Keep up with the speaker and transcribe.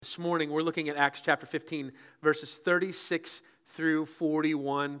This morning, we're looking at Acts chapter 15, verses 36 through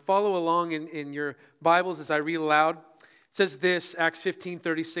 41. Follow along in your Bibles as I read aloud. It says this, Acts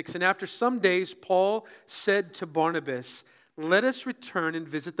 15:36, "And after some days, Paul said to Barnabas, 'Let us return and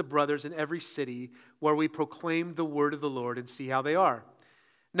visit the brothers in every city where we proclaim the word of the Lord and see how they are.'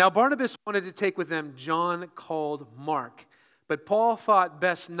 Now Barnabas wanted to take with them John called Mark, but Paul thought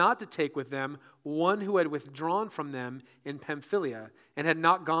best not to take with them one who had withdrawn from them in Pamphylia and had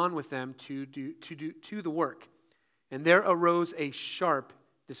not gone with them to the work. And there arose a sharp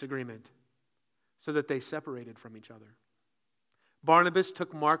disagreement, so that they separated from each other. Barnabas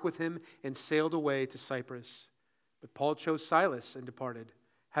took Mark with him and sailed away to Cyprus. But Paul chose Silas and departed,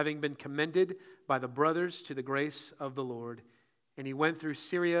 having been commended by the brothers to the grace of the Lord. And he went through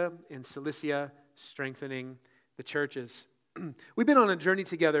Syria and Cilicia, strengthening the churches." We've been on a journey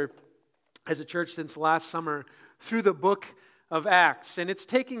together as a church since last summer through the book of Acts, and it's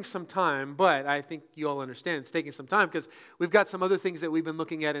taking some time, but I think you all understand it's taking some time because we've got some other things that we've been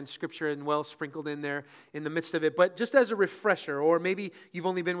looking at in Scripture and well sprinkled in there in the midst of it. But just as a refresher, or maybe you've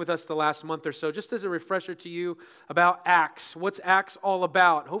only been with us the last month or so, just as a refresher to you about Acts. What's Acts all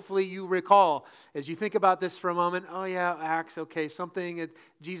about? Hopefully you recall, as you think about this for a moment, oh yeah, Acts, okay, something,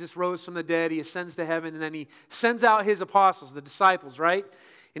 Jesus rose from the dead, he ascends to heaven, and then he sends out his apostles, the disciples, right?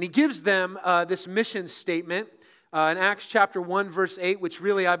 And he gives them this mission statement. In Acts chapter 1, verse 8, which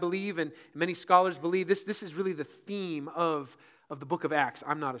really I believe, and many scholars believe, this is really the theme of the book of Acts.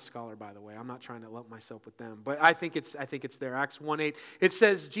 I'm not a scholar, by the way. I'm not trying to lump myself with them. But I think it's there. Acts 1:8. It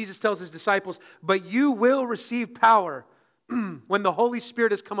says, Jesus tells his disciples, "But you will receive power when the Holy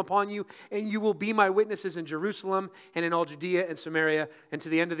Spirit has come upon you, and you will be my witnesses in Jerusalem and in all Judea and Samaria and to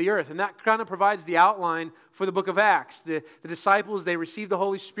the end of the earth." And that kind of provides the outline for the book of Acts. The disciples, they received the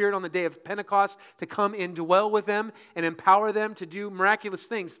Holy Spirit on the day of Pentecost to come and dwell with them and empower them to do miraculous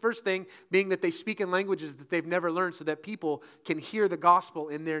things. First thing being that they speak in languages that they've never learned so that people can hear the gospel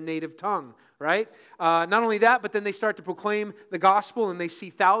in their native tongue, right? Not only that, but then they start to proclaim the gospel and they see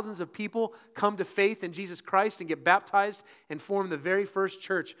thousands of people come to faith in Jesus Christ and get baptized and form the very first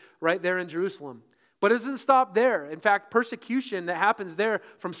church right there in Jerusalem. But it doesn't stop there. In fact, persecution that happens there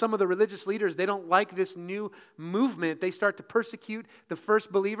from some of the religious leaders, they don't like this new movement. They start to persecute the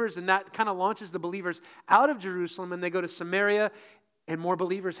first believers, and that kind of launches the believers out of Jerusalem, and they go to Samaria, and more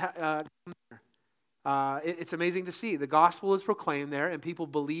believers come there. It's amazing to see. The gospel is proclaimed there, and people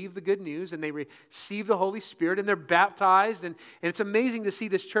believe the good news, and they receive the Holy Spirit, and they're baptized. And it's amazing to see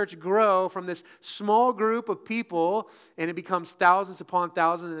this church grow from this small group of people, and it becomes thousands upon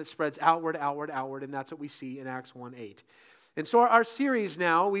thousands, and it spreads outward, and that's what we see in Acts 1:8. And so our series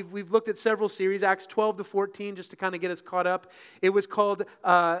now, we've looked at several series, Acts 12 to 14, just to kind of get us caught up. It was called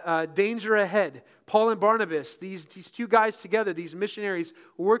Danger Ahead. Paul and Barnabas, these two guys together, these missionaries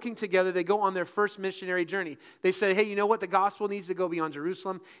working together, they go on their first missionary journey. They say, hey, you know what? The gospel needs to go beyond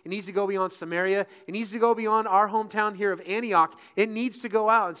Jerusalem. It needs to go beyond Samaria. It needs to go beyond our hometown here of Antioch. It needs to go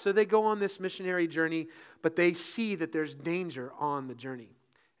out. And so they go on this missionary journey, but they see that there's danger on the journey.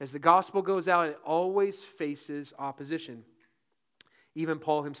 As the gospel goes out, it always faces opposition. Even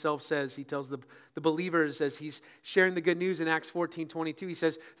Paul himself says, he tells the believers as he's sharing the good news in Acts 14:22, he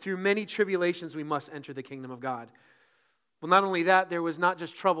says, "Through many tribulations we must enter the kingdom of God." Well, not only that, there was not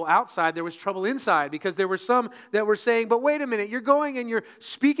just trouble outside, there was trouble inside, because there were some that were saying, but wait a minute, you're going and you're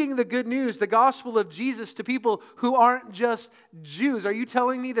speaking the good news, the gospel of Jesus to people who aren't just Jews. Are you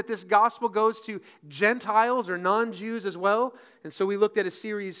telling me that this gospel goes to Gentiles or non-Jews as well? And so we looked at a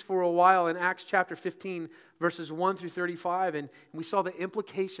series for a while in Acts chapter 15, verses 1 through 35, and we saw the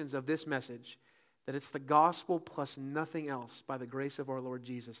implications of this message, that it's the gospel plus nothing else by the grace of our Lord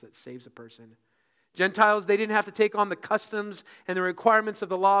Jesus that saves a person. Gentiles, they didn't have to take on the customs and the requirements of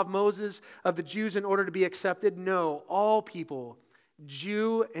the law of Moses, of the Jews, in order to be accepted. No, all people,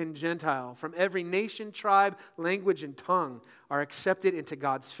 Jew and Gentile, from every nation, tribe, language, and tongue, are accepted into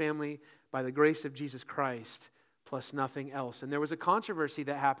God's family by the grace of Jesus Christ, plus nothing else. And there was a controversy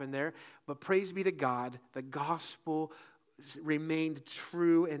that happened there, but praise be to God, the gospel remained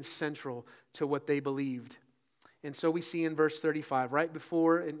true and central to what they believed. And so we see in verse 35, right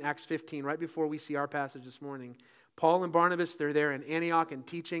before, in Acts 15, right before we see our passage this morning, Paul and Barnabas, they're there in Antioch and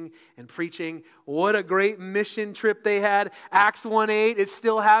teaching and preaching. What a great mission trip they had. Acts 1:8 is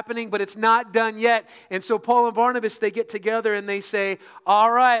still happening, but it's not done yet. And so Paul and Barnabas, they get together and they say,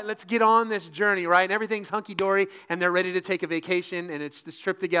 all right, let's get on this journey, right? And everything's hunky-dory, and they're ready to take a vacation, and it's this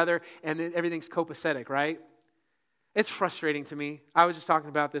trip together, and everything's copacetic, right? It's frustrating to me. I was just talking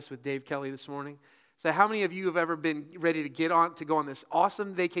about this with Dave Kelly this morning. So how many of you have ever been ready to go on this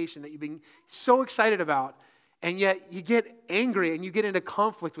awesome vacation that you've been so excited about, And yet you get angry and you get into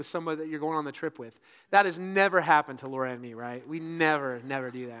conflict with somebody that you're going on the trip with. That has never happened to Laura and me, right? We never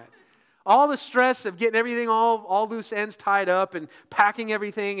do that. All the stress of getting everything all loose ends tied up and packing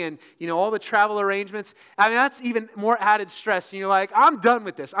everything and, all the travel arrangements. I mean, that's even more added stress. And you're like, I'm done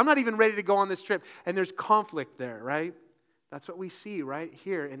with this. I'm not even ready to go on this trip. And there's conflict there, right? That's what we see right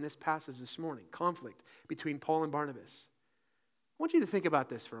here in this passage this morning. Conflict between Paul and Barnabas. I want you to think about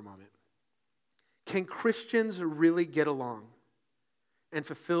this for a moment. Can Christians really get along and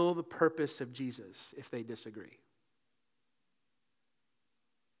fulfill the purpose of Jesus if they disagree?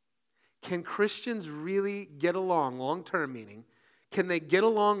 Can Christians really get along, long-term meaning, can they get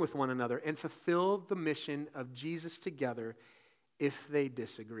along with one another and fulfill the mission of Jesus together if they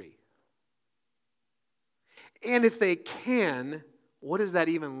disagree? And if they can, what does that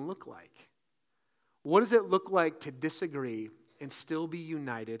even look like? What does it look like to disagree and still be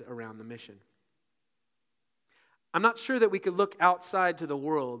united around the mission? I'm not sure that we could look outside to the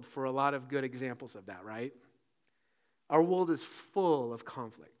world for a lot of good examples of that, right? Our world is full of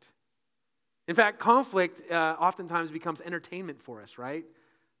conflict. In fact, conflict oftentimes becomes entertainment for us, right?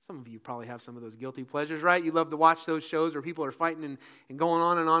 Some of you probably have some of those guilty pleasures, right? You love to watch those shows where people are fighting and going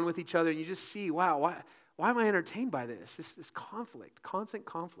on and on with each other, and you just see, wow, why am I entertained by this? This conflict, constant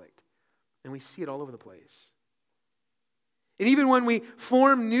conflict. And we see it all over the place. And even when we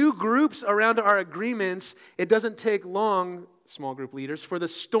form new groups around our agreements, it doesn't take long, small group leaders, for the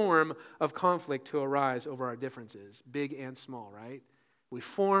storm of conflict to arise over our differences, big and small, right? We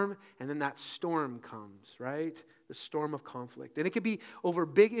form, and then that storm comes, right? The storm of conflict. And it could be over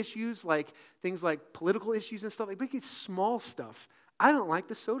big issues, like things like political issues and stuff, like big, small stuff. I don't like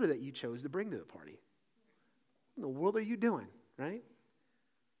the soda that you chose to bring to the party. What in the world are you doing, right?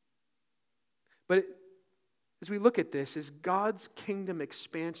 But as we look at this, is God's kingdom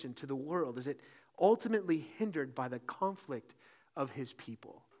expansion to the world, is it ultimately hindered by the conflict of his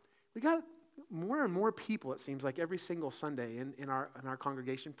people? We got more and more people, it seems like, every single Sunday in our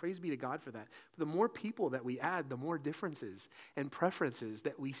congregation. Praise be to God for that. But the more people that we add, the more differences and preferences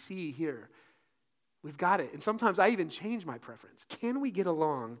that we see here. We've got it. And sometimes I even change my preference. Can we get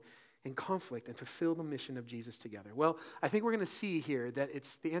along in conflict and fulfill the mission of Jesus together? Well, I think we're going to see here that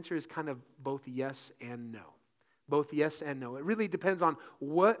the answer is kind of both yes and no. Both yes and no. It really depends on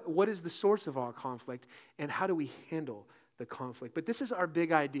what is the source of our conflict and how do we handle the conflict. But this is our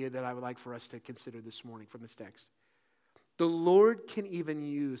big idea that I would like for us to consider this morning from this text. The Lord can even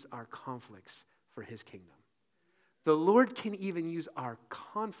use our conflicts for his kingdom. The Lord can even use our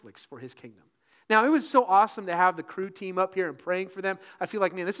conflicts for his kingdom. Now, it was so awesome to have the crew team up here and praying for them. I feel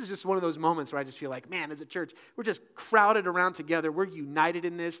like, man, this is just one of those moments where I just feel like, man, as a church, we're just crowded around together. We're united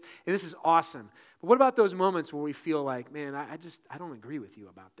in this, and this is awesome. But what about those moments where we feel like, man, I don't agree with you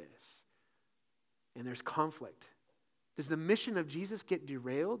about this? And there's conflict. Does the mission of Jesus get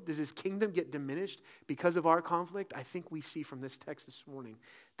derailed? Does his kingdom get diminished because of our conflict? I think we see from this text this morning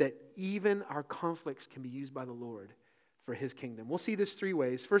that even our conflicts can be used by the Lord for his kingdom. We'll see this three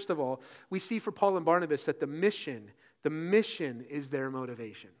ways. First of all, we see for Paul and Barnabas that the mission is their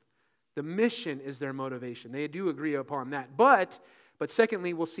motivation. The mission is their motivation. They do agree upon that. But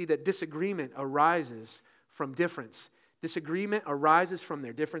secondly, we'll see that disagreement arises from difference. Disagreement arises from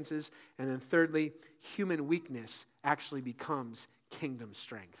their differences. And then thirdly, human weakness actually becomes kingdom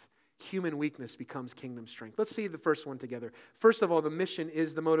strength. Human weakness becomes kingdom strength. Let's see the first one together. First of all, the mission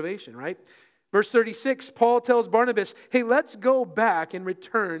is the motivation, right? Verse 36, Paul tells Barnabas, hey, let's go back and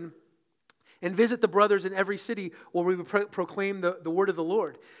return and visit the brothers in every city where we proclaim the word of the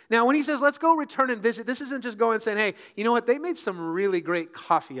Lord. Now, when he says, let's go return and visit, this isn't just going and saying, hey, you know what, they made some really great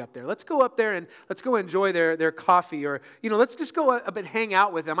coffee up there. Let's go up there and let's go enjoy their coffee, or, let's just go up and hang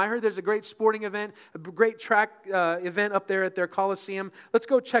out with them. I heard there's a great sporting event, a great track event up there at their Coliseum. Let's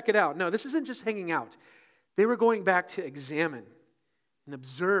go check it out. No, this isn't just hanging out. They were going back to examine and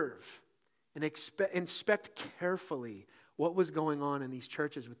observe and inspect carefully what was going on in these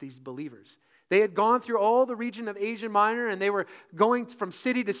churches with these believers. They had gone through all the region of Asia Minor, and they were going from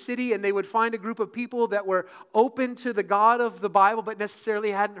city to city, and they would find a group of people that were open to the God of the Bible, but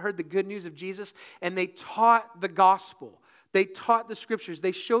necessarily hadn't heard the good news of Jesus, and they taught the gospel. They taught the scriptures.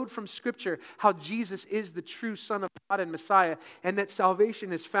 They showed from scripture how Jesus is the true Son of God and Messiah, and that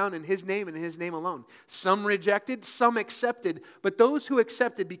salvation is found in his name and in his name alone. Some rejected, some accepted, but those who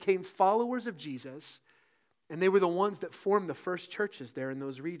accepted became followers of Jesus, and they were the ones that formed the first churches there in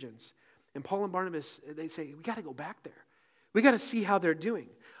those regions. And Paul and Barnabas, they say, we got to go back there. We got to see how they're doing.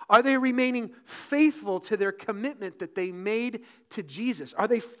 Are they remaining faithful to their commitment that they made to Jesus? Are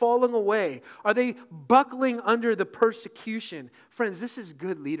they falling away? Are they buckling under the persecution? Friends, this is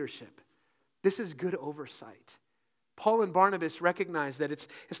good leadership. This is good oversight. Paul and Barnabas recognize that it's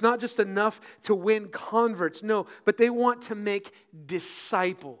not just enough to win converts, no, but they want to make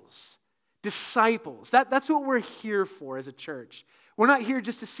disciples. Disciples. That's what we're here for as a church. We're not here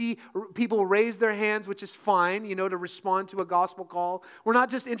just to see people raise their hands, which is fine, to respond to a gospel call. We're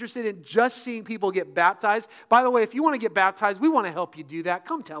not just interested in just seeing people get baptized. By the way, if you want to get baptized, we want to help you do that.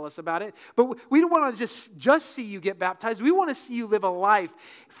 Come tell us about it. But we don't want to just see you get baptized. We want to see you live a life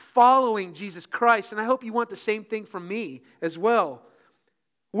following Jesus Christ. And I hope you want the same thing from me as well.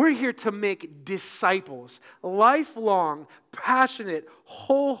 We're here to make disciples, lifelong, passionate,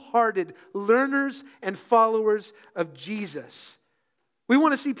 wholehearted learners and followers of Jesus. We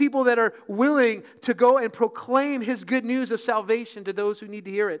want to see people that are willing to go and proclaim His good news of salvation to those who need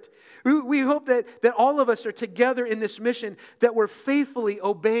to hear it. We hope that all of us are together in this mission, that we're faithfully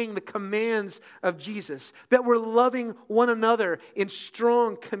obeying the commands of Jesus, that we're loving one another in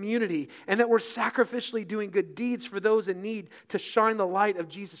strong community, and that we're sacrificially doing good deeds for those in need to shine the light of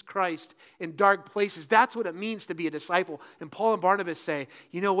Jesus Christ in dark places. That's what it means to be a disciple. And Paul and Barnabas say,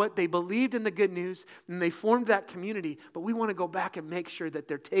 you know what? They believed in the good news, and they formed that community, but we want to go back and make sure that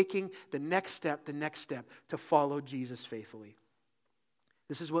they're taking the next step to follow Jesus faithfully.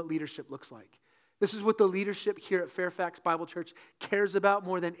 This is what leadership looks like. This is what the leadership here at Fairfax Bible Church cares about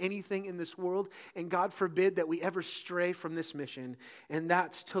more than anything in this world. And God forbid that we ever stray from this mission. And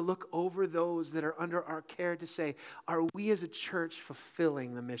that's to look over those that are under our care to say, are we as a church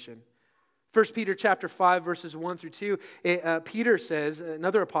fulfilling the mission? 1 Peter chapter 5, verses 1 through 2, Peter says,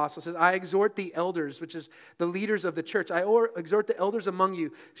 another apostle says, I exhort the elders, which is the leaders of the church. I exhort the elders among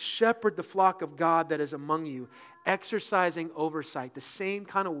you, shepherd the flock of God that is among you, exercising oversight. The same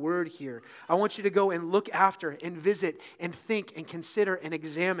kind of word here. I want you to go and look after and visit and think and consider and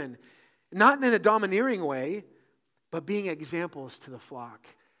examine. Not in a domineering way, but being examples to the flock.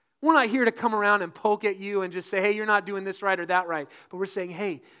 We're not here to come around and poke at you and just say, hey, you're not doing this right or that right. But we're saying,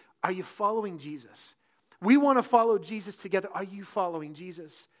 hey, are you following Jesus? We want to follow Jesus together. Are you following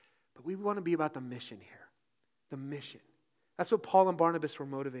Jesus? But we want to be about the mission here. The mission. That's what Paul and Barnabas were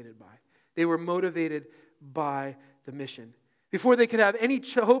motivated by. They were motivated by the mission. Before they could have any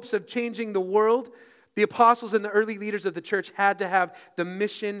hopes of changing the world, the apostles and the early leaders of the church had to have the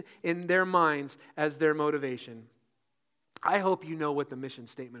mission in their minds as their motivation. I hope you know what the mission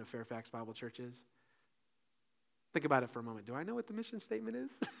statement of Fairfax Bible Church is. Think about it for a moment. Do I know what the mission statement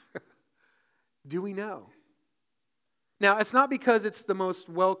is? Do we know? Now, it's not because it's the most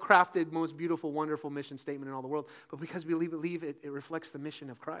well-crafted, most beautiful, wonderful mission statement in all the world, but because we believe it reflects the mission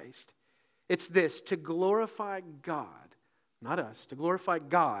of Christ. It's this, to glorify God, not us, to glorify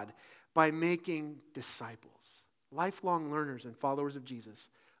God by making disciples, lifelong learners and followers of Jesus.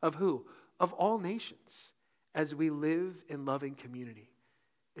 Of who? Of all nations, as we live in loving community.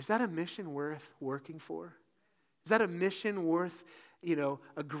 Is that a mission worth working for? Is that a mission worth,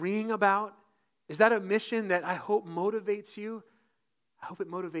 agreeing about? Is that a mission that I hope motivates you? I hope it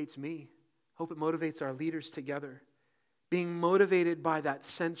motivates me. I hope it motivates our leaders together. Being motivated by that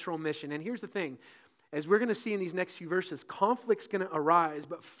central mission. And here's the thing. As we're going to see in these next few verses, conflict's going to arise.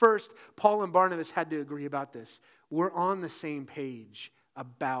 But first, Paul and Barnabas had to agree about this. We're on the same page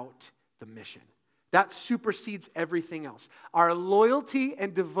about the mission. That supersedes everything else. Our loyalty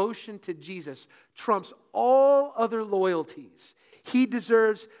and devotion to Jesus trumps all other loyalties. He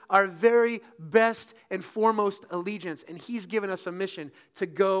deserves our very best and foremost allegiance, and He's given us a mission to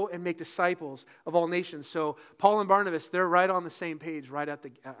go and make disciples of all nations. So Paul and Barnabas, they're right on the same page right out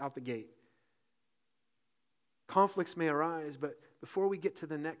the gate. Conflicts may arise, but before we get to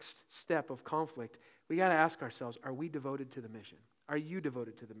the next step of conflict, we got to ask ourselves, are we devoted to the mission? Are you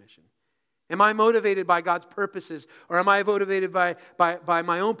devoted to the mission? Am I motivated by God's purposes, or am I motivated by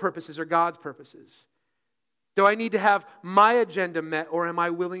my own purposes or God's purposes? Do I need to have my agenda met, or am I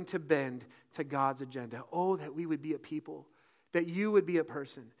willing to bend to God's agenda? Oh, that we would be a people, that you would be a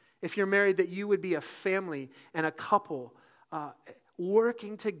person. If you're married, that you would be a family and a couple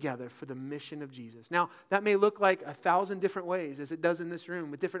working together for the mission of Jesus. Now, that may look like 1,000 different ways, as it does in this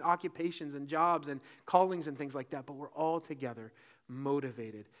room, with different occupations and jobs and callings and things like that, but we're all together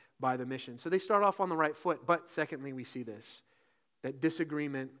motivated by the mission. So they start off on the right foot, but secondly, we see this, that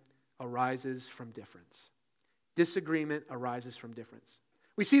disagreement arises from difference. Disagreement arises from difference.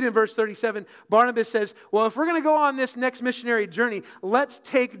 We see it in verse 37. Barnabas says, well, if we're going to go on this next missionary journey, let's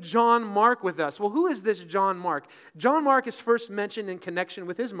take John Mark with us. Well, who is this John Mark? John Mark is first mentioned in connection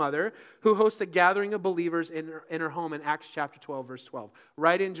with his mother, who hosts a gathering of believers in her home in Acts chapter 12, verse 12,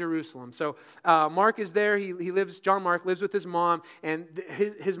 right in Jerusalem. So Mark is there. John Mark lives with his mom, and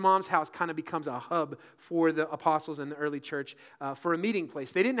his mom's house kind of becomes a hub for the apostles in the early church for a meeting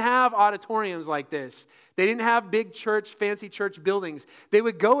place. They didn't have auditoriums like this. They didn't have big fancy church buildings. They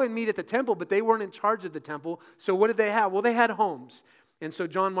would go and meet at the temple, but they weren't in charge of the temple. So what did they have? Well, they had homes. And so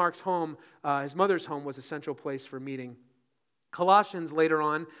John Mark's home, his mother's home, was a central place for meeting. Colossians later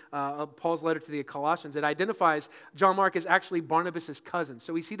on, Paul's letter to the Colossians, it identifies John Mark as actually Barnabas' cousin.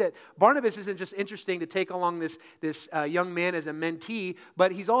 So we see that Barnabas isn't just interesting to take along this young man as a mentee,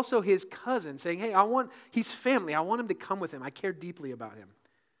 but he's also his cousin, saying, hey, he's family. I want him to come with him. I care deeply about him.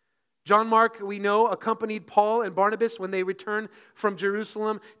 John Mark, we know, accompanied Paul and Barnabas when they returned from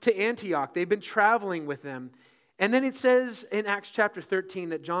Jerusalem to Antioch. They've been traveling with them. And then it says in Acts chapter 13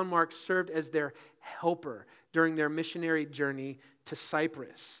 that John Mark served as their helper during their missionary journey to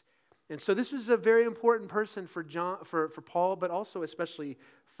Cyprus. And so this was a very important person for Paul, but also especially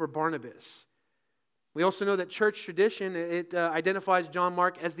for Barnabas. We also know that church tradition, it identifies John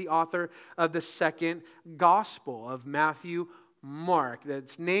Mark as the author of the second gospel of Matthew, Mark,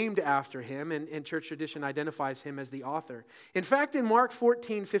 that's named after him, and church tradition identifies him as the author. In fact, in Mark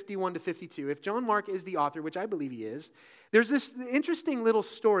 14, 51 to 52, if John Mark is the author, which I believe he is, there's this interesting little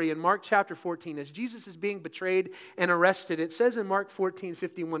story in Mark chapter 14. As Jesus is being betrayed and arrested, it says in Mark 14,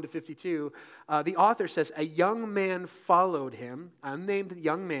 51 to 52, the author says, a young man followed him, unnamed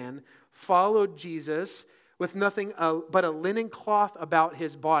young man, followed Jesus with nothing but a linen cloth about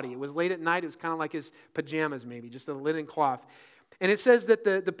his body. It was late at night. It was kind of like his pajamas maybe, just a linen cloth. And it says that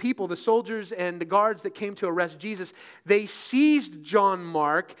the people, the soldiers and the guards that came to arrest Jesus, they seized John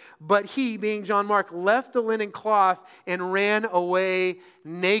Mark, but he, being John Mark, left the linen cloth and ran away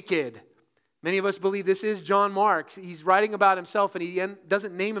naked. Many of us believe this is John Mark. He's writing about himself, and he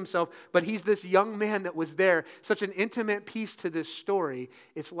doesn't name himself, but he's this young man that was there. Such an intimate piece to this story.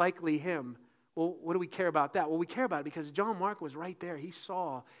 It's likely him. Well, what do we care about that? Well, we care about it because John Mark was right there. He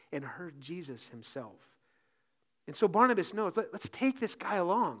saw and heard Jesus himself. And so Barnabas knows, let's take this guy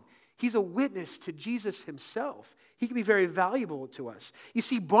along. He's a witness to Jesus himself. He can be very valuable to us. You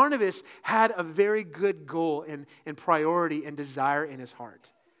see, Barnabas had a very good goal and priority and desire in his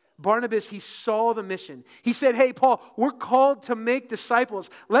heart. Barnabas, he saw the mission. He said, hey, Paul, we're called to make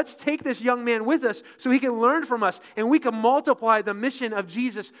disciples. Let's take this young man with us so he can learn from us and we can multiply the mission of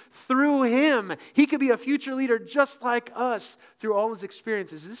Jesus through him. He could be a future leader just like us through all his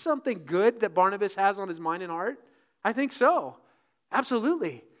experiences. Is this something good that Barnabas has on his mind and heart? I think so.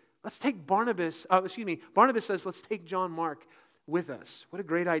 Absolutely. Let's take Barnabas says, let's take John Mark with us. What a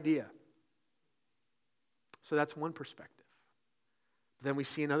great idea. So that's one perspective. Then we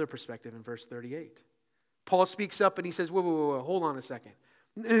see another perspective in verse 38. Paul speaks up and he says, whoa, hold on a second.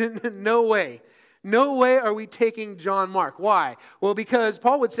 No way. No way are we taking John Mark. Why? Well, because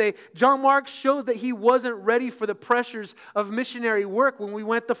Paul would say, John Mark showed that he wasn't ready for the pressures of missionary work when we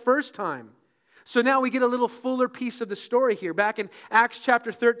went the first time. So now we get a little fuller piece of the story here. Back in Acts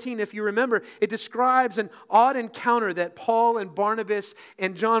chapter 13, if you remember, it describes an odd encounter that Paul and Barnabas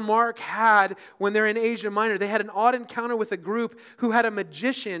and John Mark had when they're in Asia Minor. They had an odd encounter with a group who had a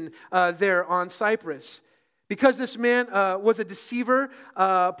magician there on Cyprus. Because this man was a deceiver,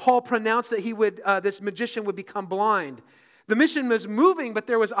 Paul pronounced that this magician would become blind. The mission was moving, but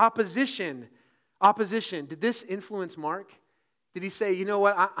there was opposition. Did this influence Mark? Did he say, you know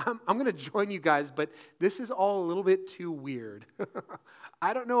what, I'm going to join you guys, but this is all a little bit too weird.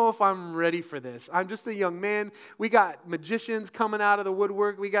 I don't know if I'm ready for this. I'm just a young man. We got magicians coming out of the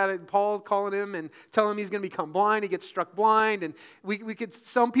woodwork. We got Paul calling him and telling him he's going to become blind. He gets struck blind. And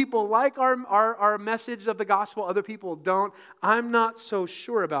some people like our message of the gospel. Other people don't. I'm not so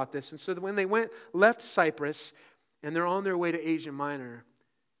sure about this. And so when they left Cyprus and they're on their way to Asia Minor,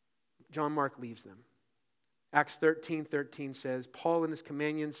 John Mark leaves them. Acts 13:13 says, Paul and his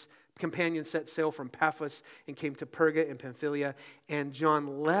companions set sail from Paphos and came to Perga in Pamphylia, and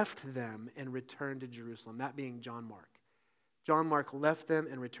John left them and returned to Jerusalem, that being John Mark. John Mark left them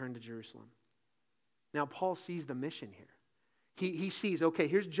and returned to Jerusalem. Now, Paul sees the mission here. He sees, okay,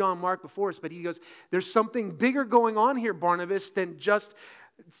 here's John Mark before us, but he goes, there's something bigger going on here, Barnabas, than just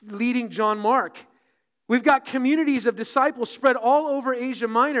leading John Mark. We've got communities of disciples spread all over Asia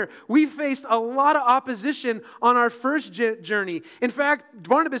Minor. We faced a lot of opposition on our first journey. In fact,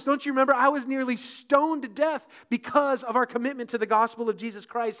 Barnabas, don't you remember? I was nearly stoned to death because of our commitment to the gospel of Jesus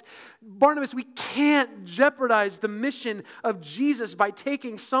Christ. Barnabas, we can't jeopardize the mission of Jesus by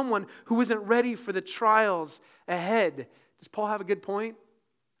taking someone who isn't ready for the trials ahead. Does Paul have a good point?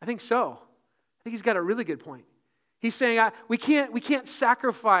 I think so. I think he's got a really good point. He's saying we can't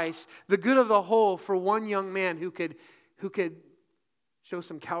sacrifice the good of the whole for one young man who could show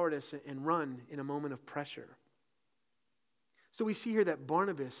some cowardice and run in a moment of pressure. So we see here that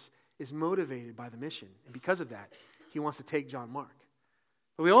Barnabas is motivated by the mission, and because of that, he wants to take John Mark.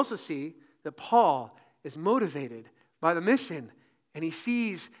 But we also see that Paul is motivated by the mission, and he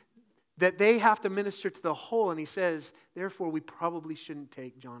sees that they have to minister to the whole, and he says, therefore, we probably shouldn't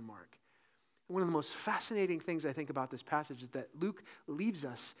take John Mark. One of the most fascinating things I think about this passage is that Luke leaves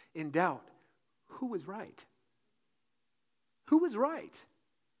us in doubt. Who was right? Who was right?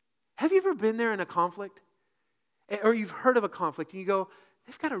 Have you ever been there in a conflict? Or you've heard of a conflict and you go,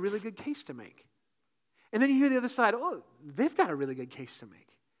 they've got a really good case to make. And then you hear the other side, oh, they've got a really good case to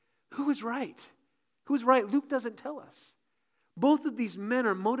make. Who was right? Who was right? Luke doesn't tell us. Both of these men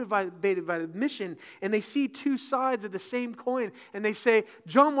are motivated by the mission, and they see two sides of the same coin, and they say,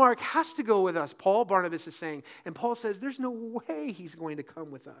 John Mark has to go with us, Paul, Barnabas is saying. And Paul says, there's no way he's going to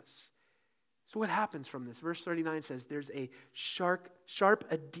come with us. So what happens from this? Verse 39 says, there's a sharp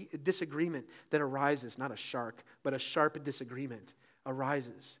disagreement that arises. Not a shark, but a sharp disagreement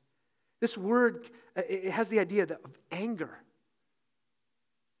arises. This word, it has the idea of anger,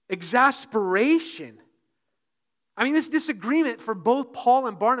 exasperation. I mean, this disagreement for both Paul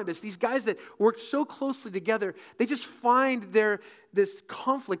and Barnabas, these guys that worked so closely together, they just find this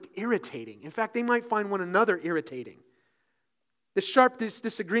conflict irritating. In fact, they might find one another irritating. This sharp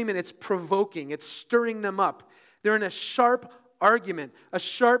disagreement, it's provoking, it's stirring them up. They're in a sharp argument, a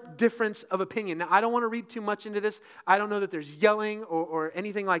sharp difference of opinion. Now, I don't want to read too much into this. I don't know that there's yelling or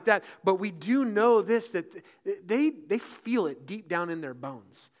anything like that, but we do know this, that they feel it deep down in their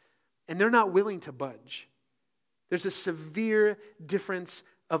bones, and they're not willing to budge. There's a severe difference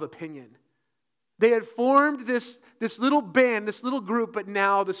of opinion. They had formed this little band, this little group, but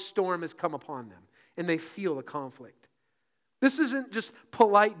now the storm has come upon them, and they feel the conflict. This isn't just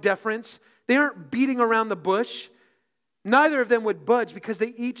polite deference. They aren't beating around the bush. Neither of them would budge because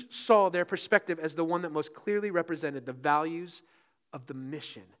they each saw their perspective as the one that most clearly represented the values of the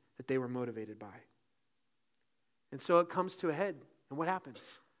mission that they were motivated by. And so it comes to a head, and what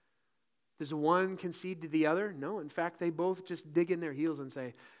happens? Does one concede to the other? No, in fact, they both just dig in their heels and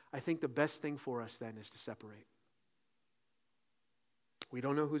say, I think the best thing for us then is to separate. We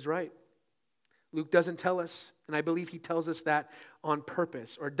don't know who's right. Luke doesn't tell us, and I believe he tells us that on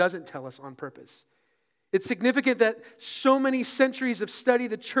purpose, or doesn't tell us on purpose. It's significant that so many centuries of study,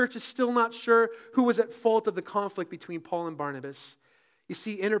 the church is still not sure who was at fault of the conflict between Paul and Barnabas. You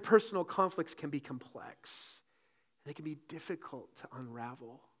see, interpersonal conflicts can be complex. They can be difficult to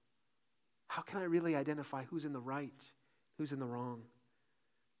unravel. How can I really identify who's in the right, who's in the wrong?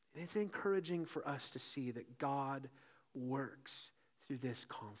 And it's encouraging for us to see that God works through this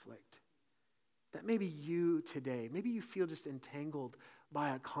conflict. That maybe you today, maybe you feel just entangled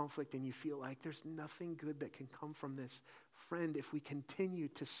by a conflict and you feel like there's nothing good that can come from this. Friend, if we continue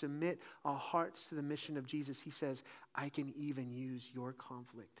to submit our hearts to the mission of Jesus, he says, I can even use your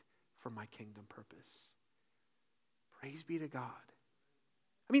conflict for my kingdom purpose. Praise be to God.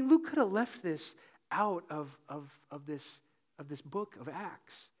 I mean, Luke could have left this out of this book of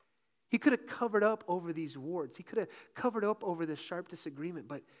Acts. He could have covered up over these wards. He could have covered up over this sharp disagreement,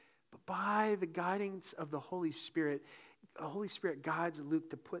 but by the guidance of the Holy Spirit guides Luke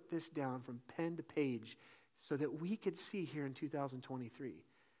to put this down from pen to page so that we could see here in 2023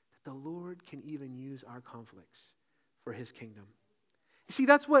 that the Lord can even use our conflicts for his kingdom. You see,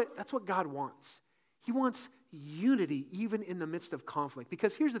 that's what God wants. He wants unity even in the midst of conflict.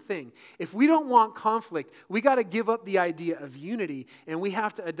 Because here's the thing. If we don't want conflict, we got to give up the idea of unity and we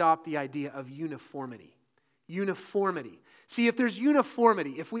have to adopt the idea of uniformity. Uniformity. See, if there's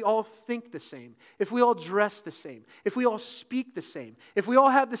uniformity, if we all think the same, if we all dress the same, if we all speak the same, if we all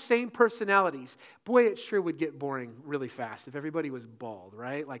have the same personalities, boy, it sure would get boring really fast if everybody was bald,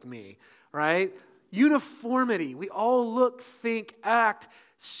 right? Like me, right? Uniformity. We all look, think, act,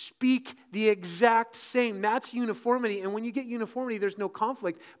 speak the exact same. That's uniformity. And when you get uniformity, there's no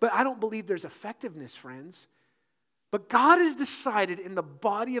conflict. But I don't believe there's effectiveness, friends. But God has decided in the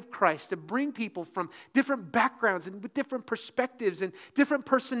body of Christ to bring people from different backgrounds and with different perspectives and different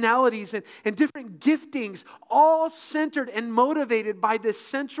personalities and different giftings, all centered and motivated by this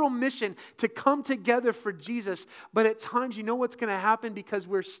central mission to come together for Jesus. But at times, you know what's going to happen? Because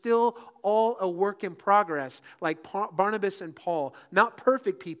we're still all a work in progress, like Barnabas and Paul. Not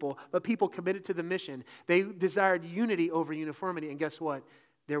perfect people, but people committed to the mission. They desired unity over uniformity. And guess what?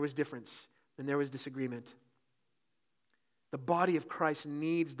 There was difference and there was disagreement. The body of Christ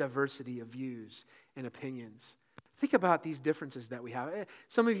needs diversity of views and opinions. Think about these differences that we have.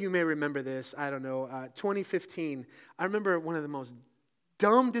 Some of you may remember this. I don't know. 2015, I remember one of the most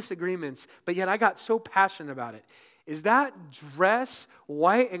dumb disagreements, but yet I got so passionate about it. Is that dress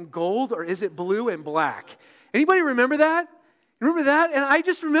white and gold, or is it blue and black? Anybody remember that? Remember that? And I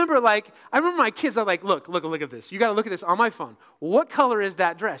just remember, I remember my kids, I'm like, look at this. You got to look at this on my phone. What color is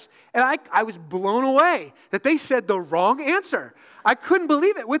that dress? And I was blown away that they said the wrong answer. I couldn't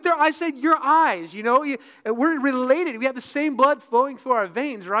believe it. I said, your eyes, we're related. We have the same blood flowing through our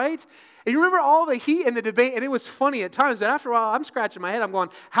veins, right? And you remember all the heat and the debate, and it was funny at times, but after a while, I'm scratching my head. I'm going,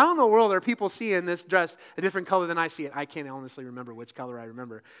 how in the world are people seeing this dress a different color than I see it? I can't honestly remember which color I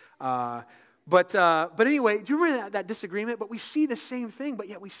remember. But anyway, do you remember that disagreement? But we see the same thing, but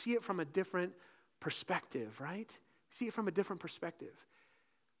yet we see it from a different perspective, right? We see it from a different perspective.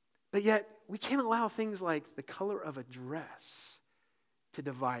 But yet, we can't allow things like the color of a dress to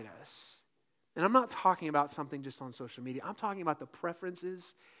divide us. And I'm not talking about something just on social media. I'm talking about the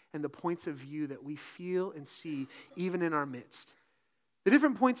preferences and the points of view that we feel and see even in our midst. The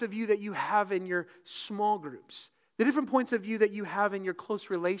different points of view that you have in your small groups. The different points of view that you have in your close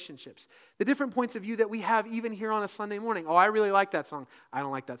relationships. The different points of view that we have even here on a Sunday morning. Oh, I really like that song. I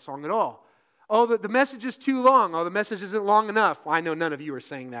don't like that song at all. Oh, the message is too long. Oh, the message isn't long enough. Well, I know none of you are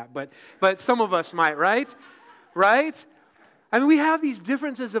saying that, but some of us might, right? Right? I mean, we have these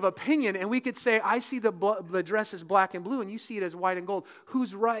differences of opinion, and we could say, I see the dress as black and blue, and you see it as white and gold.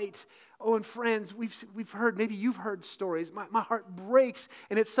 Who's right? Oh, and friends, we've heard, maybe you've heard stories. My heart breaks,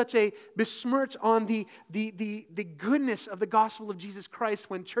 and it's such a besmirch on the goodness of the gospel of Jesus Christ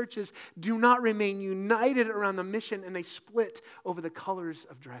when churches do not remain united around the mission, and they split over the colors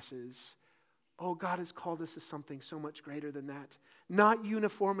of dresses. Oh, God has called us to something so much greater than that. Not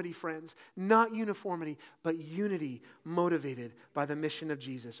uniformity, friends. Not uniformity, but unity motivated by the mission of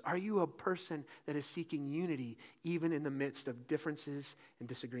Jesus. Are you a person that is seeking unity even in the midst of differences and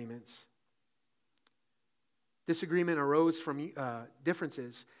disagreements? Disagreement arose from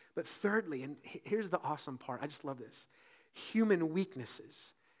differences. But thirdly, and here's the awesome part. I just love this. Human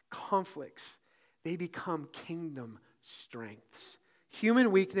weaknesses, conflicts, they become kingdom strengths.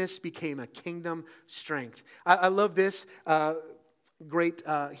 Human weakness became a kingdom strength. I love this.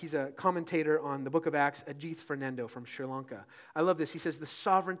 He's a commentator on the book of Acts, Ajith Fernando from Sri Lanka. I love this. He says, the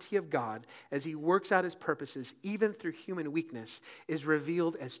sovereignty of God, as he works out his purposes, even through human weakness, is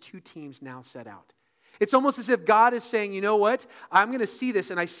revealed as two teams now set out. It's almost as if God is saying, you know what? I'm going to see this,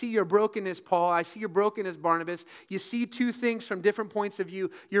 and I see your brokenness, Paul. I see your brokenness, Barnabas. You see two things from different points of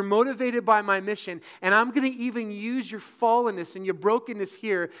view. You're motivated by my mission, and I'm going to even use your fallenness and your brokenness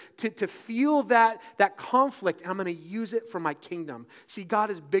here to feel that conflict, and I'm going to use it for my kingdom. See,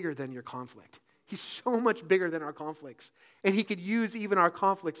 God is bigger than your conflict. He's so much bigger than our conflicts, and he could use even our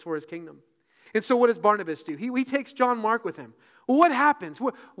conflicts for his kingdom. And so what does Barnabas do? He takes John Mark with him. Well, what happens?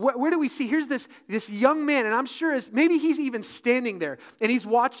 Where do we see? Here's this young man, and I'm sure maybe he's even standing there, and he's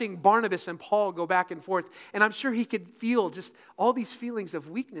watching Barnabas and Paul go back and forth, and I'm sure he could feel just all these feelings of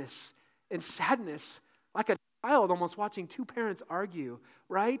weakness and sadness, like a child almost watching two parents argue,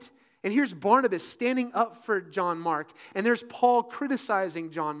 right? And here's Barnabas standing up for John Mark. And there's Paul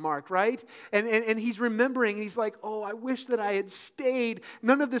criticizing John Mark, right? And he's remembering, and he's like, oh, I wish that I had stayed.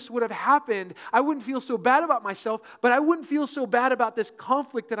 None of this would have happened. I wouldn't feel so bad about myself, but I wouldn't feel so bad about this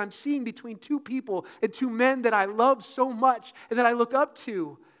conflict that I'm seeing between two people and two men that I love so much and that I look up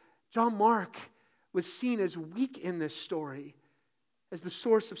to. John Mark was seen as weak in this story, as the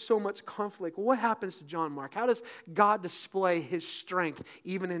source of so much conflict. What happens to John Mark? How does God display his strength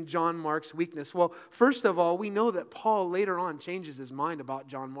even in John Mark's weakness? Well, first of all, we know that Paul later on changes his mind about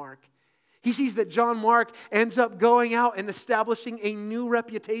John Mark. He sees that John Mark ends up going out and establishing a new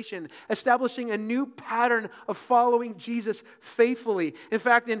reputation, establishing a new pattern of following Jesus faithfully. In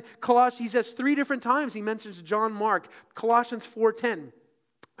fact, in Colossians, he says 3 different times he mentions John Mark. Colossians 4:10.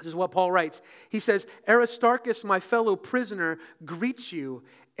 This is what Paul writes. He says, Aristarchus, my fellow prisoner, greets you,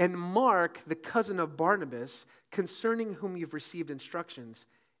 and Mark, the cousin of Barnabas, concerning whom you've received instructions.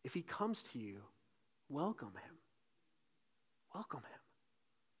 If he comes to you, welcome him. Welcome him.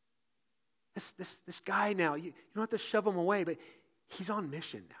 This guy now, you don't have to shove him away, but he's on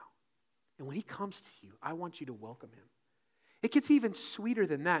mission now. And when he comes to you, I want you to welcome him. It gets even sweeter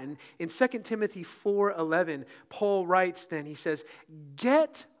than that. In 2 Timothy 4:11, Paul writes then, he says,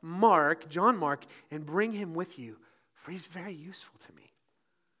 get Mark, John Mark, and bring him with you, for he's very useful to me.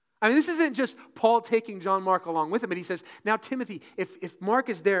 I mean, this isn't just Paul taking John Mark along with him, but he says, now Timothy, if Mark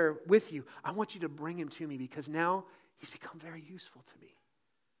is there with you, I want you to bring him to me because now he's become very useful to me.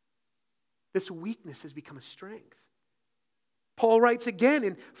 This weakness has become a strength. Paul writes again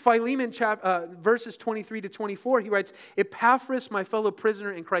in Philemon verses 23 to 24, he writes, Epaphras, my fellow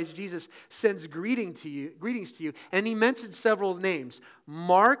prisoner in Christ Jesus, sends greetings to you. And he mentions several names,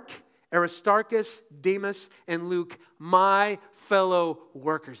 Mark, Aristarchus, Demas, and Luke, my fellow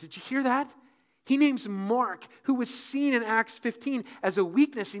workers. Did you hear that? He names Mark, who was seen in Acts 15 as a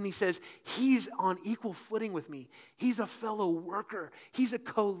weakness, and he says, he's on equal footing with me. He's a fellow worker. He's a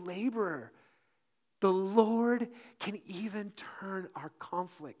co-laborer. The Lord can even turn our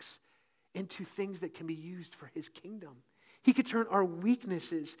conflicts into things that can be used for His kingdom. He could turn our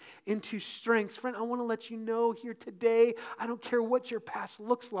weaknesses into strengths. Friend, I want to let you know here today, I don't care what your past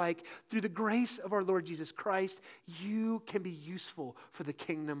looks like, through the grace of our Lord Jesus Christ, you can be useful for the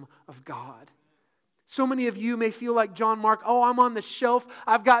kingdom of God. So many of you may feel like John Mark, I'm on the shelf.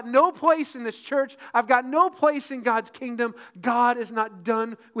 I've got no place in this church. I've got no place in God's kingdom. God is not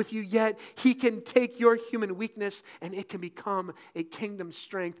done with you yet. He can take your human weakness and it can become a kingdom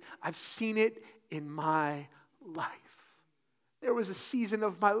strength. I've seen it in my life. There was a season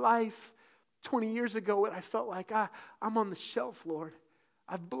of my life 20 years ago when I felt like I'm on the shelf, Lord.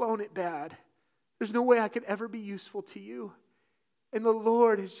 I've blown it bad. There's no way I could ever be useful to you. And the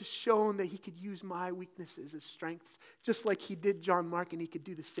Lord has just shown that He could use my weaknesses as strengths, just like He did John Mark, and He could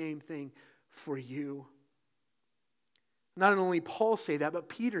do the same thing for you. Not only Paul say that, but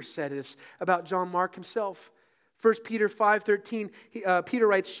Peter said this about John Mark himself. 1 Peter 5:13, Peter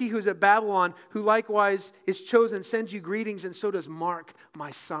writes, she who is at Babylon, who likewise is chosen, sends you greetings, and so does Mark,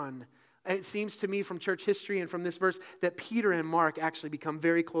 my son. And it seems to me from church history and from this verse that Peter and Mark actually become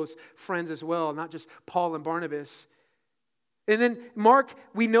very close friends as well, not just Paul and Barnabas. And then Mark,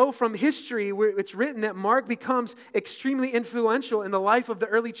 we know from history where it's written that Mark becomes extremely influential in the life of the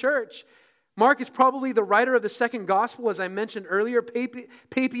early church. Mark is probably the writer of the second gospel, as I mentioned earlier.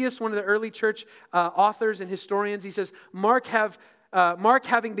 Papias, one of the early church authors and historians, he says, Mark,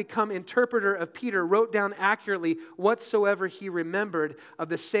 having become interpreter of Peter, wrote down accurately whatsoever he remembered of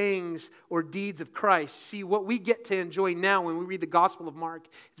the sayings or deeds of Christ. See, what we get to enjoy now when we read the Gospel of Mark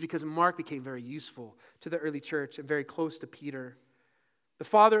is because Mark became very useful to the early church and very close to Peter. The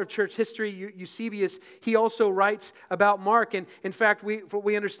father of church history, Eusebius, he also writes about Mark. And in fact, what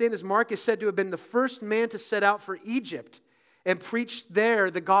we understand is Mark is said to have been the first man to set out for Egypt and preach there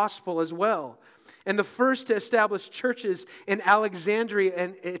the gospel as well. And the first to establish churches in Alexandria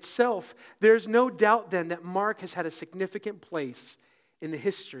and itself. There's no doubt then that Mark has had a significant place in the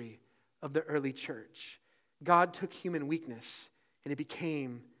history of the early church. God took human weakness and it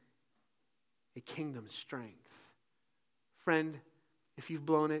became a kingdom strength. Friend, if you've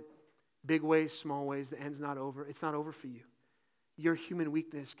blown it, big ways, small ways, the end's not over. It's not over for you. Your human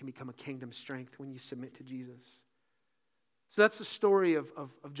weakness can become a kingdom strength when you submit to Jesus. So that's the story of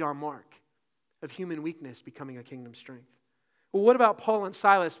John Mark, of human weakness becoming a kingdom strength. Well, what about Paul and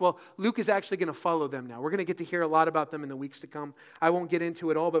Silas? Well, Luke is actually going to follow them now. We're going to get to hear a lot about them in the weeks to come. I won't get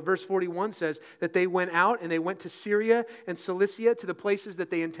into it all, but verse 41 says that they went out and they went to Syria and Cilicia, to the places that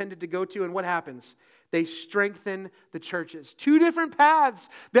they intended to go to, and what happens? They strengthen the churches. Two different paths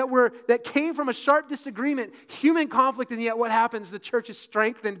that came from a sharp disagreement, human conflict, and yet what happens? The church is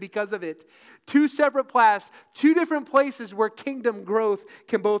strengthened because of it. Two separate paths, two different places where kingdom growth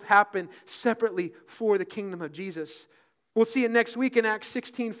can both happen separately for the kingdom of Jesus. We'll see it next week in Acts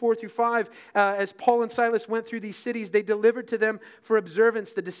 16, 4-5. As Paul and Silas went through these cities, they delivered to them for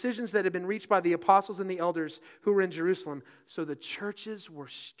observance the decisions that had been reached by the apostles and the elders who were in Jerusalem. So the churches were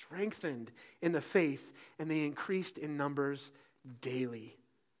strengthened in the faith, and they increased in numbers daily.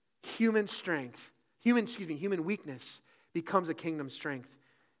 Human weakness becomes a kingdom strength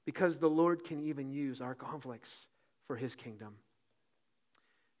because the Lord can even use our conflicts for His kingdom.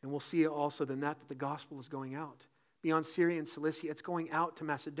 And we'll see also then that the gospel is going out. Beyond Syria and Cilicia, it's going out to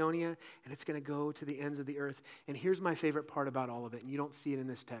Macedonia, and it's going to go to the ends of the earth. And here's my favorite part about all of it, and you don't see it in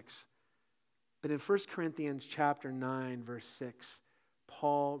this text. But in 1 Corinthians chapter 9, verse 6,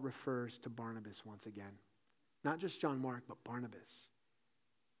 Paul refers to Barnabas once again. Not just John Mark, but Barnabas.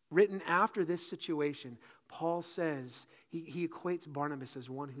 Written after this situation, Paul says, he equates Barnabas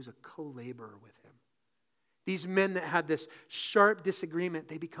as one who's a co-laborer with him. These men that had this sharp disagreement,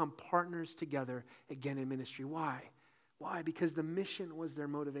 they become partners together again in ministry. Why? Why? Because the mission was their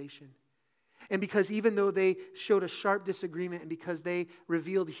motivation. And because even though they showed a sharp disagreement and because they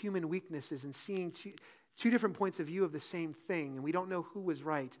revealed human weaknesses and seeing two different points of view of the same thing, and we don't know who was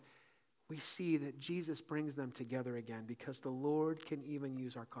right, we see that Jesus brings them together again because the Lord can even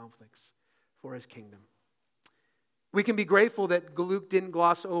use our conflicts for His kingdom. We can be grateful that Luke didn't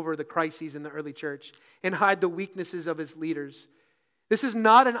gloss over the crises in the early church and hide the weaknesses of his leaders. This is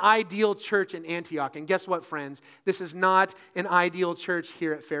not an ideal church in Antioch. And guess what, friends? This is not an ideal church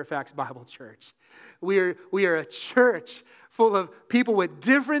here at Fairfax Bible Church. We are a church full of people with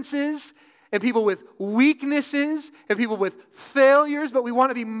differences and people with weaknesses and people with failures, but we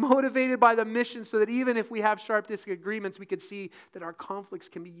want to be motivated by the mission so that even if we have sharp disagreements, we can see that our conflicts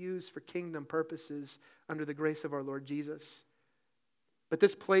can be used for kingdom purposes under the grace of our Lord Jesus. But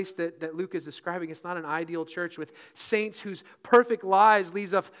this place that Luke is describing, it's not an ideal church with saints whose perfect lives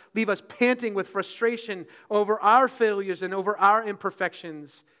leave us panting with frustration over our failures and over our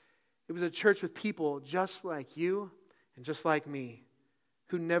imperfections. It was a church with people just like you and just like me,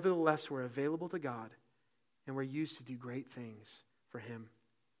 who nevertheless were available to God and were used to do great things for Him.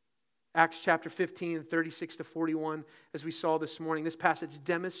 Acts chapter 15, 36 to 41, as we saw this morning, this passage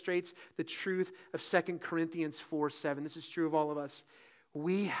demonstrates the truth of 2 Corinthians 4, 7. This is true of all of us.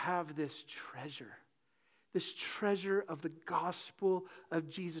 We have this treasure of the gospel of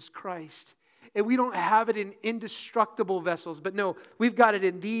Jesus Christ. And we don't have it in indestructible vessels, but no, we've got it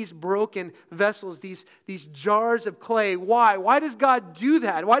in these broken vessels, these jars of clay. Why? Why does God do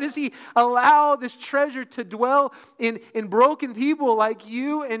that? Why does He allow this treasure to dwell in broken people like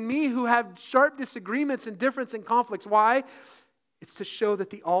you and me who have sharp disagreements and difference and conflicts? Why? It's to show that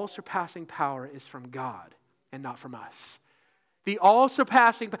the all-surpassing power is from God and not from us. The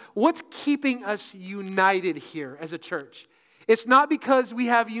all-surpassing, what's keeping us united here as a church? It's not because we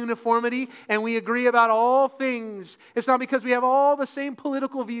have uniformity and we agree about all things. It's not because we have all the same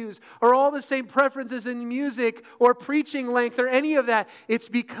political views or all the same preferences in music or preaching length or any of that. It's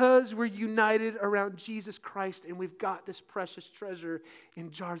because we're united around Jesus Christ and we've got this precious treasure in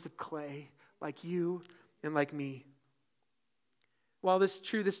jars of clay like you and like me. While this is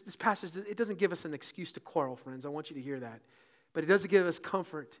true, this passage, it doesn't give us an excuse to quarrel, friends. I want you to hear that. But it does give us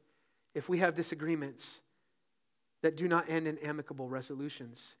comfort if we have disagreements that do not end in amicable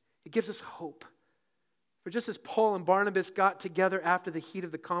resolutions. It gives us hope. For just as Paul and Barnabas got together after the heat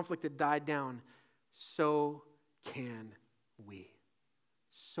of the conflict had died down, so can we.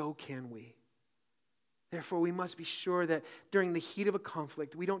 So can we. Therefore, we must be sure that during the heat of a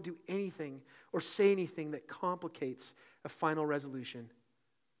conflict, we don't do anything or say anything that complicates a final resolution.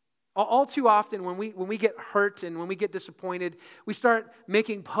 All too often, when we get hurt and when we get disappointed, we start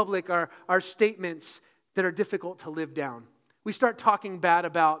making public our statements that are difficult to live down. We start talking bad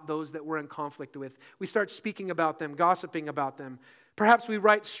about those that we're in conflict with. We start speaking about them, gossiping about them. Perhaps we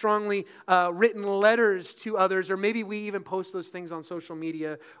write strongly written letters to others, or maybe we even post those things on social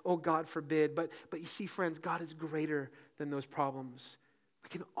media. Oh, God forbid. But you see, friends, God is greater than those problems. We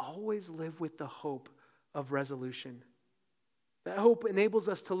can always live with the hope of resolution. That hope enables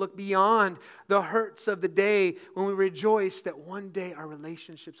us to look beyond the hurts of the day when we rejoice that one day our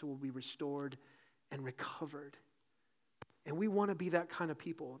relationships will be restored and recovered. And we want to be that kind of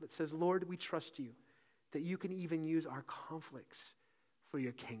people that says, Lord, we trust you, that you can even use our conflicts for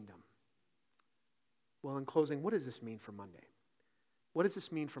your kingdom. Well, in closing, what does this mean for Monday? What does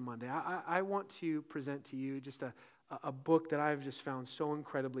this mean for Monday? I want to present to you just a book that I've just found so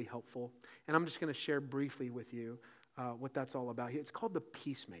incredibly helpful. And I'm just going to share briefly with you what that's all about here. It's called The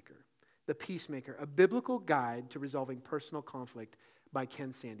Peacemaker. The Peacemaker, a biblical guide to resolving personal conflict by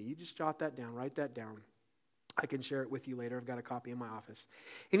Ken Sande. You just jot that down, write that down. I can share it with you later. I've got a copy in my office.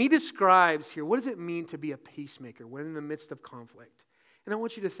 And he describes here, what does it mean to be a peacemaker when in the midst of conflict? And I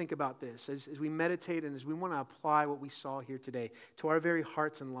want you to think about this as we meditate and as we want to apply what we saw here today to our very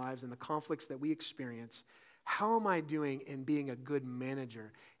hearts and lives and the conflicts that we experience. How am I doing in being a good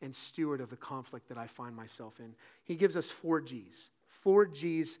manager and steward of the conflict that I find myself in? He gives us 4 G's. 4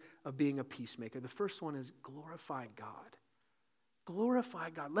 G's of being a peacemaker. The first one is glorify God.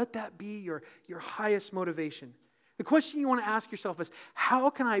 Glorify God. Let that be your highest motivation. The question you want to ask yourself is, how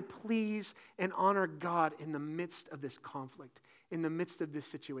can I please and honor God in the midst of this conflict, in the midst of this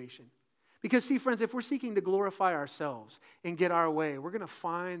situation? Because see, friends, if we're seeking to glorify ourselves and get our way, we're going to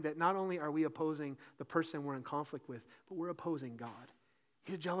find that not only are we opposing the person we're in conflict with, but we're opposing God.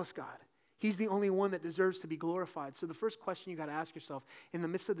 He's a jealous God. He's the only one that deserves to be glorified. So the first question you got to ask yourself, in the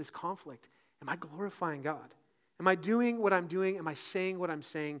midst of this conflict, am I glorifying God? Am I doing what I'm doing? Am I saying what I'm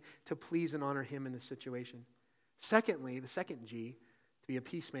saying to please and honor Him in this situation? Secondly, the second G, to be a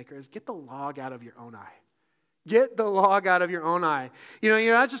peacemaker, is get the log out of your own eye. Get the log out of your own eye.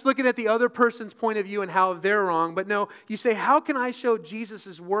 You're not just looking at the other person's point of view and how they're wrong, but no, you say, how can I show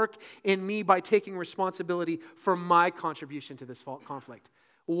Jesus' work in me by taking responsibility for my contribution to this conflict?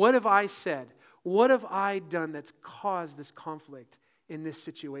 What have I said? What have I done that's caused this conflict in this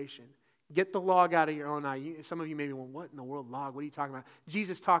situation? Get the log out of your own eye. Some of you may be wondering, what in the world, log? What are you talking about?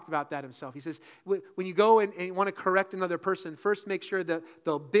 Jesus talked about that himself. He says, when you go and you want to correct another person, first make sure that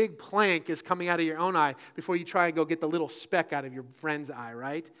the big plank is coming out of your own eye before you try and go get the little speck out of your friend's eye,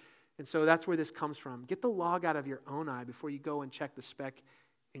 right? And so that's where this comes from. Get the log out of your own eye before you go and check the speck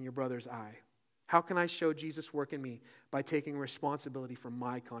in your brother's eye. How can I show Jesus' work in me? By taking responsibility for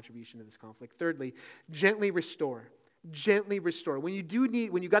my contribution to this conflict. Thirdly, gently restore. Gently restore. When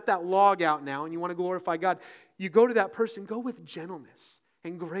you got that log out now and you want to glorify God, you go to that person, go with gentleness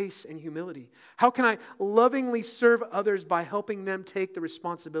and grace and humility. How can I lovingly serve others by helping them take the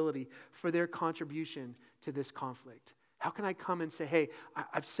responsibility for their contribution to this conflict? How can I come and say, hey,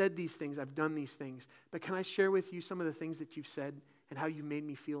 I've said these things, I've done these things, but can I share with you some of the things that you've said and how you made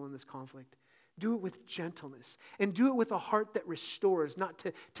me feel in this conflict? Do it with gentleness and do it with a heart that restores, not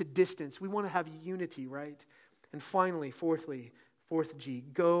to distance. We want to have unity, right? And finally, fourth G,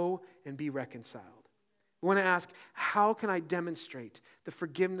 go and be reconciled. We want to ask, how can I demonstrate the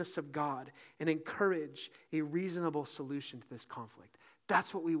forgiveness of God and encourage a reasonable solution to this conflict?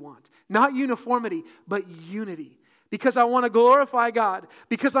 That's what we want. Not uniformity, but unity. Because I want to glorify God.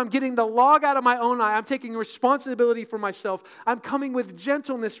 Because I'm getting the log out of my own eye. I'm taking responsibility for myself. I'm coming with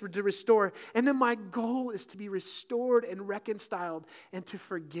gentleness to restore. And then my goal is to be restored and reconciled and to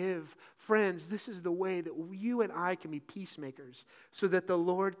forgive. Friends, this is the way that you and I can be peacemakers so that the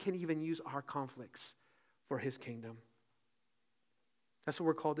Lord can even use our conflicts for His kingdom. That's what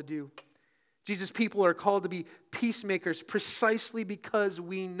we're called to do. Jesus' people are called to be peacemakers precisely because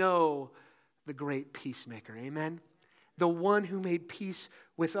we know the great peacemaker. Amen? The one who made peace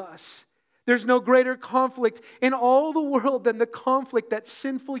with us. There's no greater conflict in all the world than the conflict that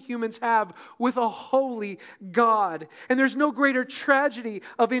sinful humans have with a holy God. And there's no greater tragedy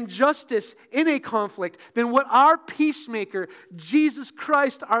of injustice in a conflict than what our peacemaker, Jesus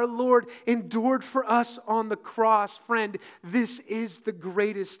Christ our Lord, endured for us on the cross. Friend, this is the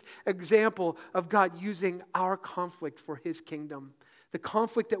greatest example of God using our conflict for His kingdom. The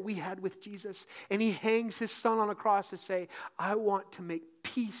conflict that we had with Jesus. And He hangs His Son on a cross to say, I want to make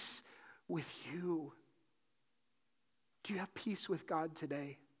peace with you. Do you have peace with God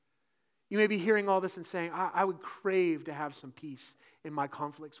today? You may be hearing all this and saying, I would crave to have some peace in my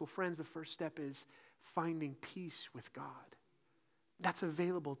conflicts. Well, friends, the first step is finding peace with God. That's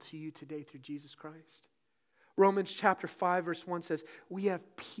available to you today through Jesus Christ. Romans chapter 5 verse 1 says, we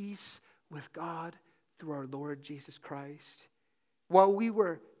have peace with God through our Lord Jesus Christ. While we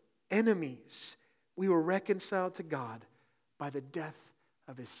were enemies, we were reconciled to God by the death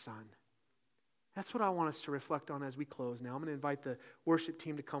of His Son. That's what I want us to reflect on as we close now. I'm going to invite the worship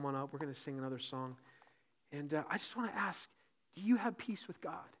team to come on up. We're going to sing another song. And I just want to ask, do you have peace with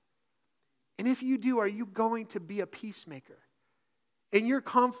God? And if you do, are you going to be a peacemaker? In your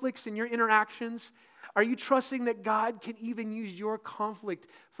conflicts, in your interactions, are you trusting that God can even use your conflict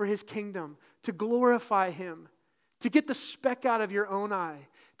for His kingdom, to glorify Him? To get the speck out of your own eye,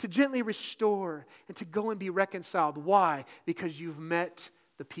 to gently restore, and to go and be reconciled. Why? Because you've met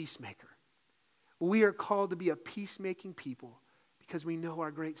the peacemaker. We are called to be a peacemaking people because we know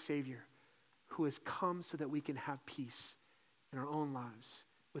our great Savior who has come so that we can have peace in our own lives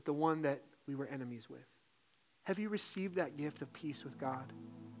with the one that we were enemies with. Have you received that gift of peace with God?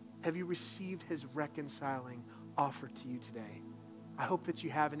 Have you received His reconciling offer to you today? I hope that you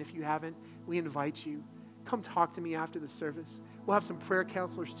have, and if you haven't, we invite you. Come talk to me after the service. We'll have some prayer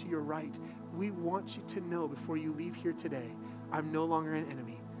counselors to your right. We want you to know before you leave here today, I'm no longer an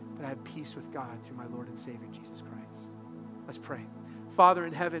enemy, but I have peace with God through my Lord and Savior, Jesus Christ. Let's pray. Father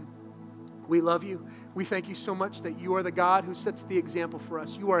in heaven, we love you. We thank you so much that you are the God who sets the example for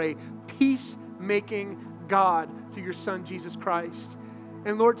us. You are a peacemaking God through your Son, Jesus Christ.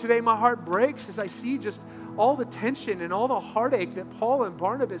 And Lord, today my heart breaks as I see just all the tension and all the heartache that Paul and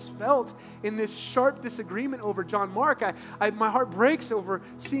Barnabas felt in this sharp disagreement over John Mark. My heart breaks over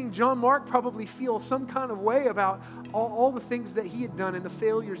seeing John Mark probably feel some kind of way about all the things that he had done and the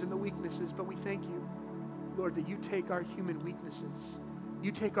failures and the weaknesses. But we thank you, Lord, that you take our human weaknesses,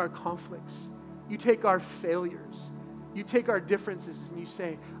 you take our conflicts, you take our failures, you take our differences, and you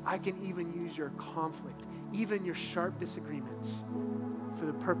say, I can even use your conflict, even your sharp disagreements for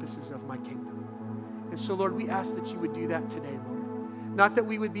the purposes of my kingdom. And so, Lord, we ask that you would do that today, Lord. Not that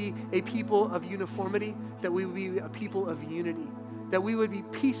we would be a people of uniformity, that we would be a people of unity, that we would be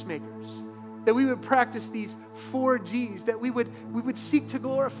peacemakers, that we would practice these 4 G's, that we would seek to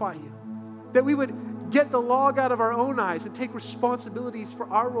glorify you, that we would get the log out of our own eyes and take responsibilities for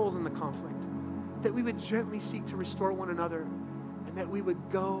our roles in the conflict, that we would gently seek to restore one another, and that we would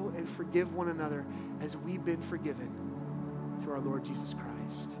go and forgive one another as we've been forgiven through our Lord Jesus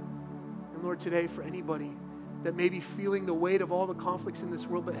Christ. And Lord, today for anybody that may be feeling the weight of all the conflicts in this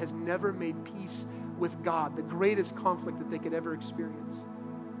world but has never made peace with God, the greatest conflict that they could ever experience,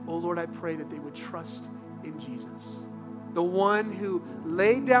 oh Lord, I pray that they would trust in Jesus, the one who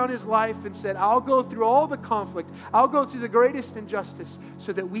laid down his life and said, I'll go through all the conflict, I'll go through the greatest injustice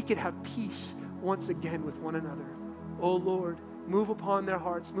so that we could have peace once again with one another. Oh Lord, move upon their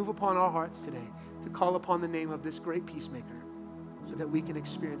hearts, move upon our hearts today to call upon the name of this great peacemaker so that we can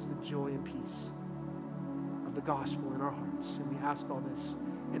experience the joy and peace of the gospel in our hearts. And we ask all this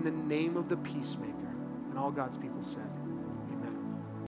in the name of the peacemaker. And all God's people said,